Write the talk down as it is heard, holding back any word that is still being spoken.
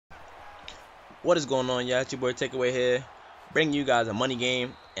What is going on, y'all? It's your boy Takeaway here, bringing you guys a money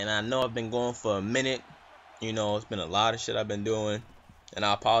game. And I know I've been going for a minute. It's been a lot of shit I've been doing, and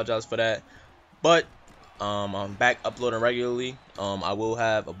I apologize for that. But I'm back uploading regularly. I will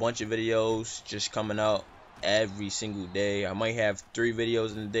have a bunch of videos just coming out every single day. I might have 3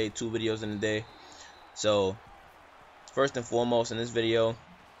 videos in a day, 2 videos in a day. So first and foremost, in this video,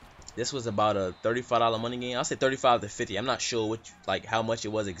 this was about a $35 money game. I'll say 35 to 50. I'm not sure how much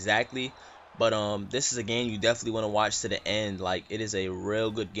it was exactly. But this is a game you definitely want to watch to the end. Like, it is a real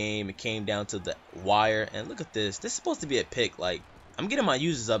good game. It came down to the wire. And look at this. This is supposed to be a pick. Like, I'm getting my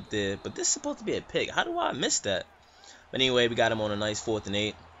users up there, but this is supposed to be a pick. How do I miss that? But anyway, we got him on a nice 4th and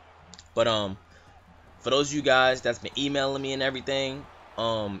 8. But for those of you guys that's been emailing me and everything,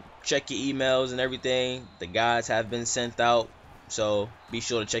 check your emails and everything. The guides have been sent out, so be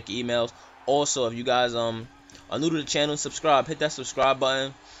sure to check your emails. Also, if you guys are new to the channel, subscribe. Hit that subscribe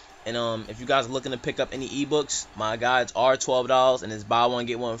button. And if you guys are looking to pick up any ebooks, my guides are $12 and it's buy one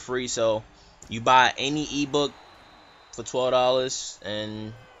get one free. So you buy any ebook for $12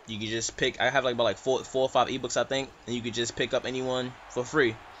 and you can just pick. I have about four or five ebooks, I think, and you could just pick up any one for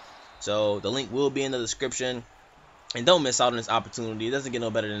free. So the link will be in the description, and don't miss out on this opportunity. It doesn't get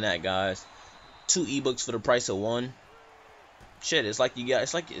no better than that, guys. 2 ebooks for the price of 1. Shit, it's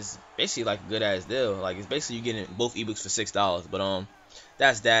basically like a good ass deal. Like, it's basically you getting both ebooks for $6. But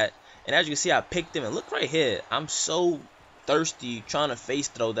that's that. And as you can see, I picked them, and look right here. I'm so thirsty trying to face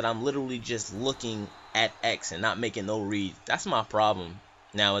throw that I'm literally just looking at X and not making no reads. That's my problem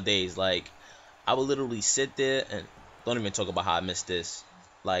nowadays. Like, I would literally sit there and don't even talk about how I missed this.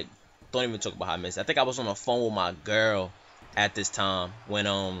 Like, don't even talk about how I missed it. I think I was on the phone with my girl at this time when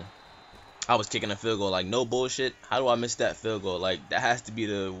I was kicking a field goal. Like, no bullshit. How do I miss that field goal? Like, that has to be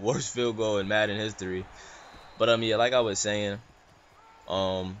the worst field goal in Madden history. But yeah, like I was saying,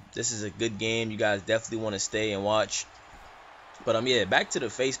 this is a good game. You guys definitely want to stay and watch. But yeah, back to the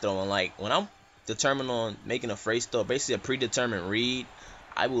face throwing. Like, when I'm determined on making a face throw, basically a predetermined read,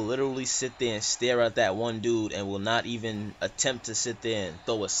 I will literally sit there and stare at that one dude and will not even attempt to sit there and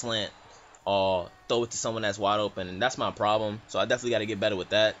throw a slant or throw it to someone that's wide open. And that's my problem. So I definitely got to get better with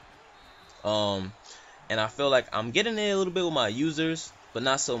that. And I feel like I'm getting there a little bit with my users, but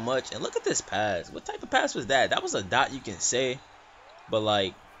not so much. And look at this pass. What type of pass was that? That was a dot, you can say. But,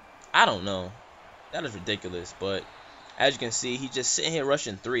 like, I don't know. That is ridiculous. But as you can see, he's just sitting here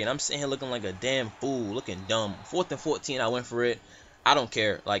rushing 3. And I'm sitting here looking like a damn fool, looking dumb. 4th and 14, I went for it. I don't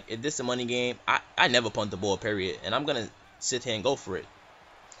care. Like, if this is a money game, I never punt the ball, period. And I'm going to sit here and go for it.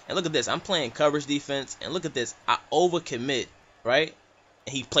 And look at this. I'm playing coverage defense. And look at this. I overcommit, right?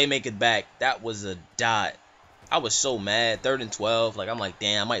 And he playmaker back. That was a dot. I was so mad. 3rd and 12. Like, I'm like,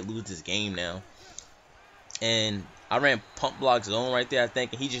 damn, I might lose this game now. And I ran pump block zone right there, I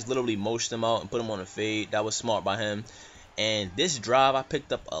think, and he just literally motioned him out and put him on a fade. That was smart by him. And this drive, I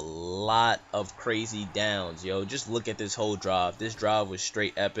picked up a lot of crazy downs, yo. Just look at this whole drive. This drive was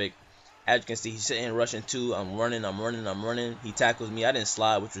straight epic. As you can see, he's sitting here rushing 2. I'm running. He tackles me. I didn't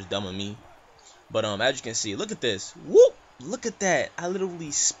slide, which was dumb of me. But as you can see, look at this. Whoop! Look at that. I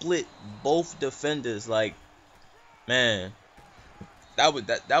literally split both defenders. Like, man,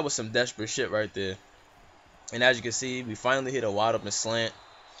 that was some desperate shit right there. And as you can see, we finally hit a wide open slant.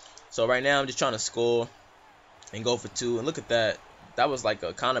 So right now I'm just trying to score and go for 2. And look at that. That was like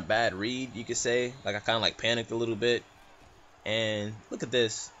a kind of bad read, you could say. Like, I kind of panicked a little bit. And look at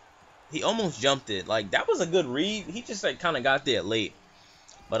this. He almost jumped it. Like, that was a good read. He just kind of got there late.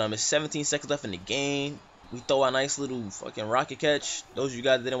 But it's 17 seconds left in the game. We throw a nice little fucking rocket catch. Those of you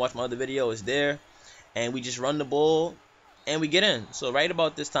guys that didn't watch my other video, is there. And we just run the ball. And we get in. So right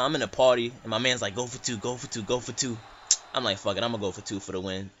about this time, I'm in a party, and my man's like, go for 2, go for 2, go for 2. I'm like, fuck it, I'm gonna go for 2 for the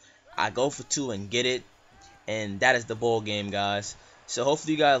win. I go for 2 and get it, and that is the ball game, guys. So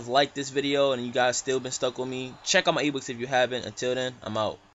hopefully you guys like this video, and you guys still been stuck with me. Check out my ebooks if you haven't. Until then, I'm out.